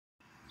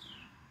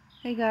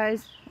Hey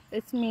guys,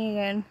 it's me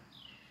again.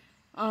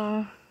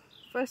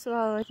 First of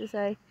all, I'd like to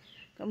say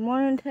good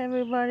morning to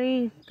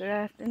everybody, good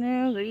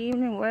afternoon, good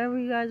evening, wherever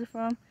you guys are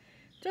from.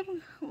 Drop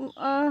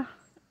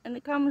in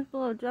the comments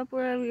below, drop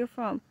wherever you're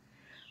from.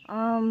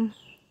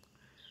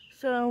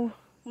 So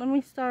let me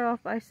start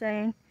off by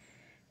saying,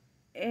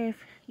 if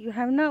you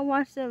have not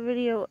watched that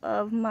video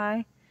of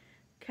my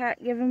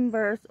cat giving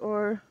birth,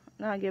 or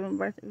not giving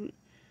birth,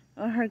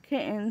 her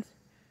kittens,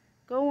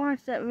 go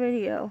watch that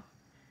video.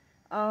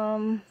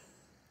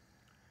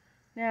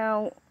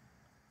 Now,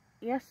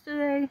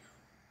 yesterday,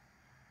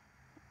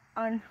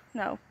 on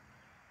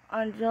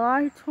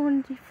July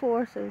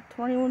 24th of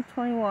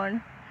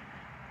 2021,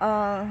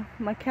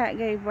 my cat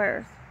gave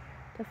birth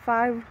to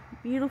 5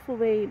 beautiful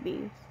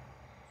babies.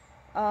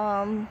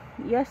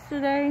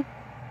 Yesterday,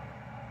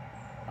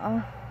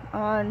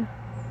 on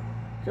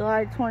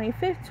July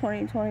 25th,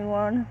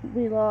 2021,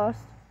 we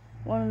lost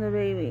one of the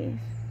babies.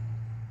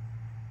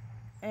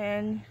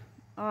 And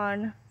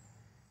on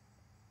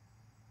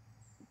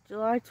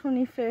July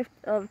 25th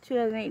of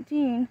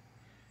 2018,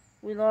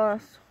 we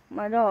lost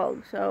my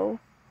dog. So,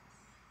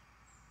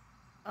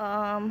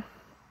 the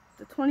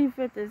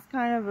 25th is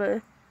kind of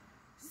a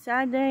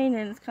sad day, and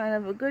it's kind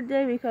of a good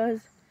day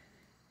because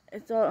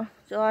it's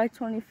July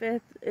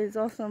 25th is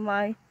also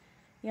my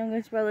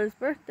youngest brother's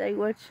birthday,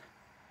 which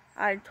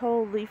I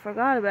totally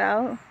forgot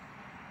about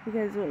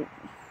because of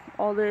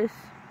all this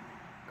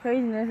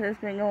craziness that's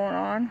been going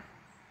on.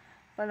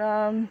 But,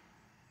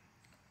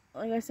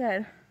 like I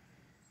said,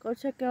 go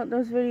check out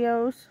those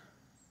videos.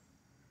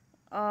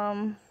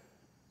 And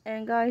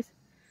guys,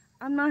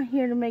 I'm not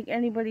here to make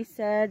anybody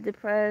sad,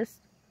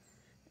 depressed,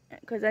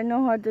 because I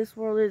know how this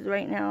world is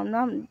right now. I'm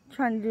not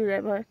trying to do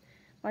that, but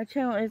my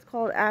channel is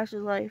called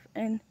Ash's Life,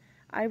 and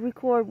I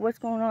record what's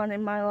going on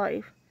in my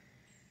life.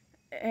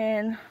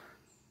 And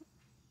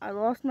I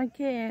lost my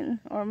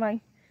kitten, or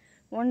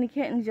one of the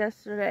kittens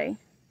yesterday.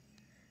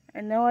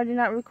 And no, I did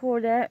not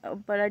record that,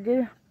 but I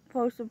did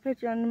post a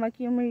picture under my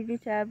community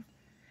tab.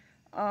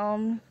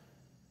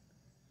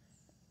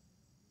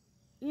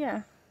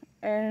 Yeah,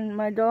 and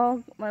my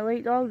dog, my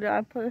late dog, that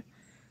I put,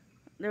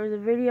 there was a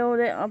video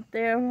that up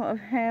there of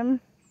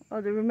him,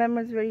 or the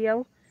remembrance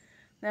video.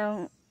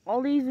 Now,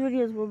 all these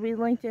videos will be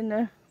linked in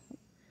the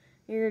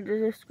either the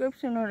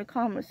description or the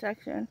comment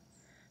section,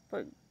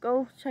 but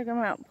go check them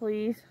out,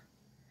 please.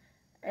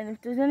 And if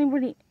there's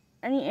any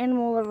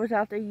animal lovers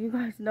out there, you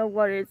guys know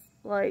what it's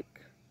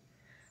like.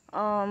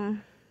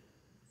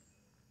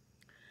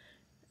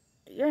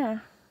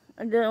 Yeah,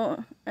 and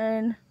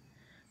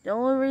the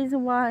only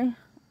reason why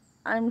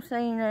I'm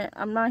saying that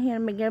I'm not here to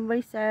make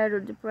everybody sad or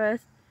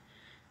depressed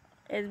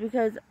is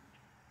because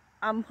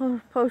I'm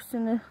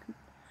posting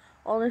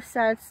all this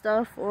sad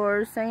stuff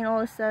or saying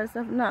all this sad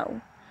stuff. No,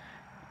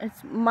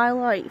 it's my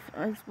life.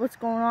 It's what's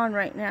going on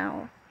right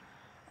now.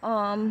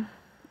 I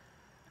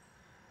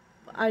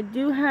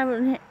do have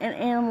an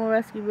animal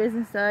rescue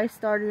business that I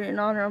started in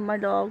honor of my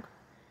dog,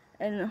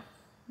 and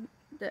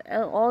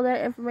all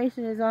that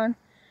information is on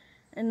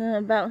in the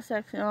about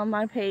section on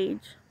my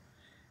page.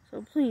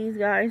 So please,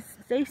 guys,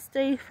 stay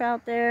safe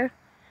out there.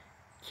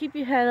 Keep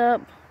your head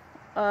up.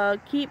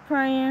 Keep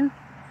praying.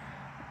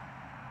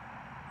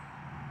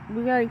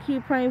 We gotta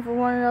keep praying for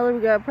one another. We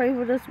gotta pray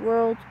for this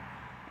world.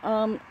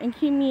 And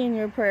keep me in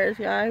your prayers,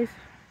 guys.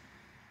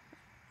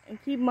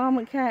 And keep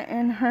Mama Cat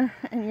and her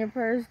in your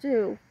prayers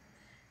too.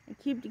 And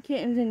keep the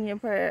kittens in your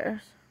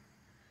prayers.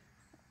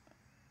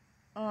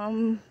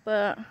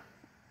 But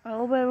I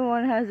hope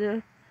everyone has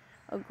a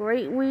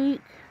great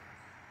week.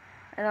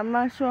 And I am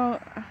not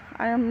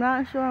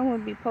sure I'm going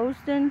to be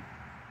posting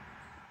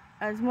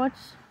as much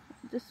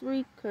this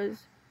week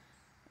because,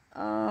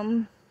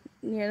 yeah,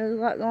 there's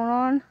a lot going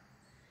on.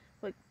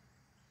 But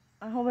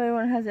I hope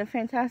everyone has a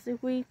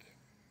fantastic week.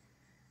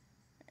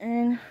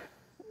 And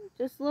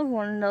just love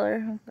one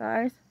another,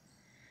 guys.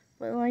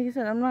 But like I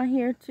said, I'm not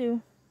here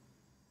to...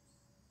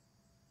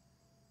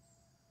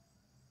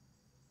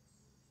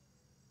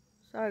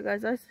 Sorry,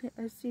 guys, I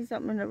see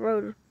something in the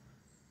road.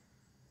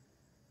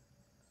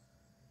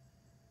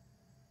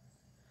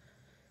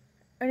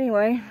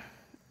 Anyway,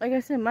 like I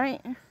said, my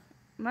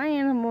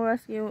animal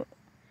rescue,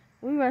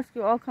 we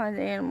rescue all kinds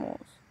of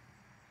animals.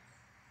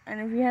 And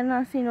if you have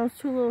not seen those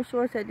 2 little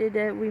shorts I did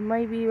that we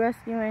might be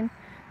rescuing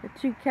the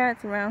 2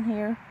 cats around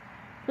here,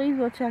 please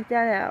go check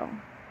that out.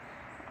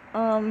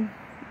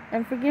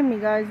 And forgive me,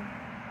 guys,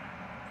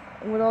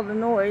 with all the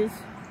noise.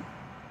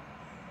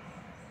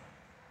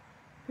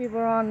 People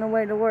are on their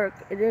way to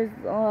work. It is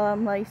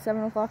like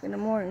 7 o'clock in the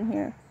morning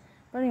here.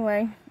 But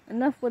anyway,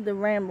 enough with the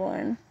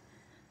rambling.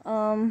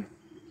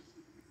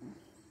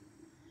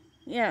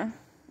 Yeah,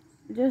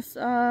 just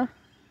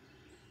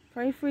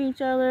pray for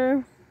each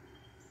other,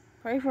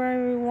 pray for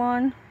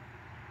everyone,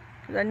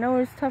 because I know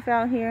it's tough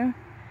out here.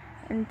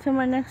 Until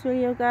my next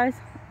video, guys,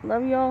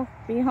 love y'all,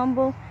 be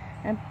humble,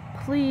 and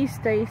please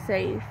stay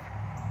safe.